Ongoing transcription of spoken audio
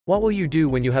What will you do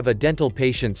when you have a dental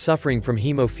patient suffering from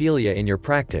hemophilia in your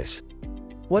practice?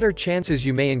 What are chances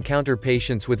you may encounter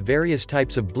patients with various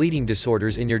types of bleeding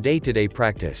disorders in your day-to-day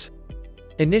practice?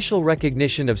 Initial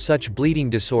recognition of such bleeding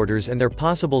disorders and their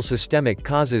possible systemic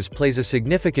causes plays a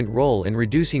significant role in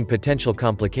reducing potential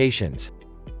complications.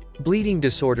 Bleeding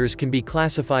disorders can be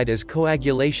classified as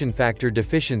coagulation factor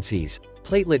deficiencies,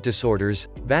 platelet disorders,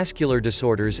 vascular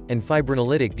disorders, and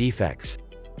fibrinolytic defects.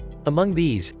 Among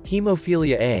these,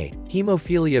 hemophilia A,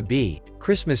 hemophilia B,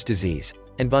 Christmas disease,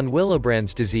 and von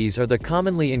Willebrand's disease are the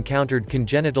commonly encountered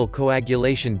congenital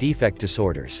coagulation defect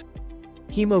disorders.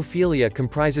 Hemophilia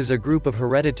comprises a group of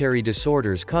hereditary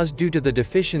disorders caused due to the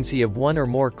deficiency of one or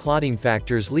more clotting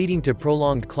factors leading to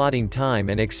prolonged clotting time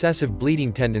and excessive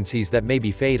bleeding tendencies that may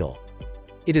be fatal.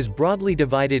 It is broadly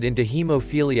divided into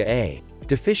hemophilia A,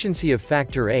 deficiency of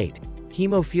factor VIII,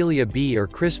 hemophilia B or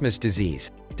Christmas disease,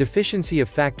 deficiency of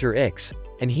factor X,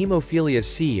 and hemophilia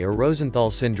C or Rosenthal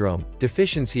syndrome,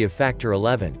 deficiency of factor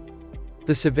XI.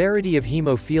 The severity of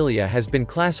hemophilia has been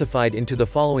classified into the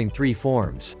following three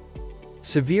forms.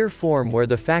 Severe form where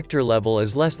the factor level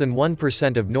is less than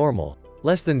 1% of normal,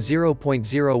 less than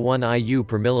 0.01 IU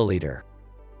per milliliter.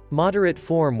 Moderate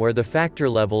form where the factor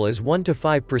level is 1 to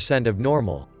 5% of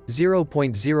normal,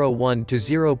 0.01 to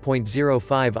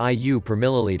 0.05 IU per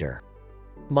milliliter.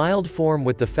 Mild form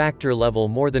with the factor level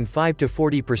more than 5 to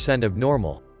 40% of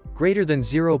normal, greater than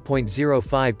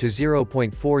 0.05 to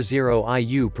 0.40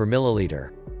 IU per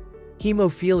milliliter.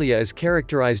 Hemophilia is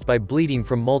characterized by bleeding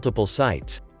from multiple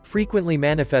sites, frequently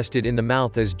manifested in the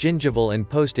mouth as gingival and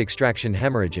post-extraction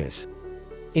hemorrhages.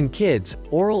 In kids,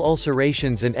 oral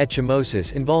ulcerations and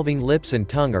ecchymosis involving lips and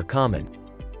tongue are common.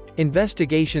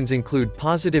 Investigations include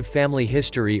positive family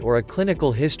history or a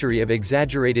clinical history of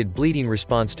exaggerated bleeding.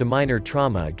 Response to minor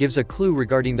trauma gives a clue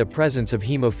regarding the presence of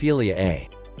hemophilia A.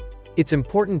 It's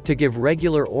important to give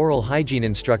regular oral hygiene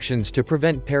instructions to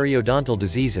prevent periodontal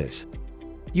diseases.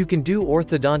 You can do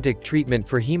orthodontic treatment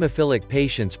for hemophilic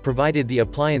patients provided the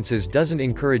appliances doesn't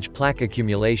encourage plaque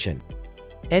accumulation.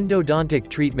 Endodontic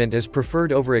treatment is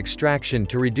preferred over extraction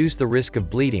to reduce the risk of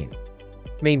bleeding.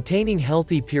 Maintaining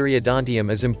healthy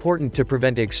periodontium is important to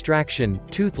prevent extraction,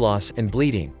 tooth loss, and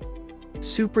bleeding.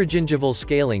 Supragingival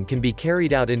scaling can be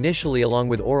carried out initially along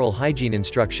with oral hygiene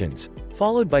instructions,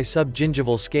 followed by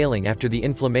subgingival scaling after the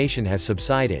inflammation has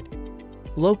subsided.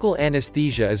 Local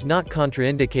anesthesia is not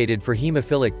contraindicated for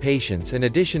hemophilic patients, and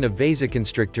addition of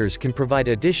vasoconstrictors can provide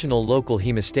additional local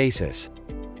hemostasis.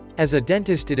 As a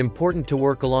dentist, it's important to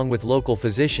work along with local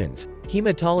physicians,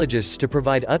 hematologists to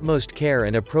provide utmost care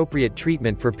and appropriate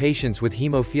treatment for patients with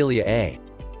hemophilia A.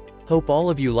 Hope all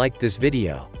of you liked this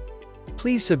video.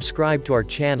 Please subscribe to our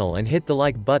channel and hit the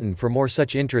like button for more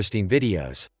such interesting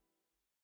videos.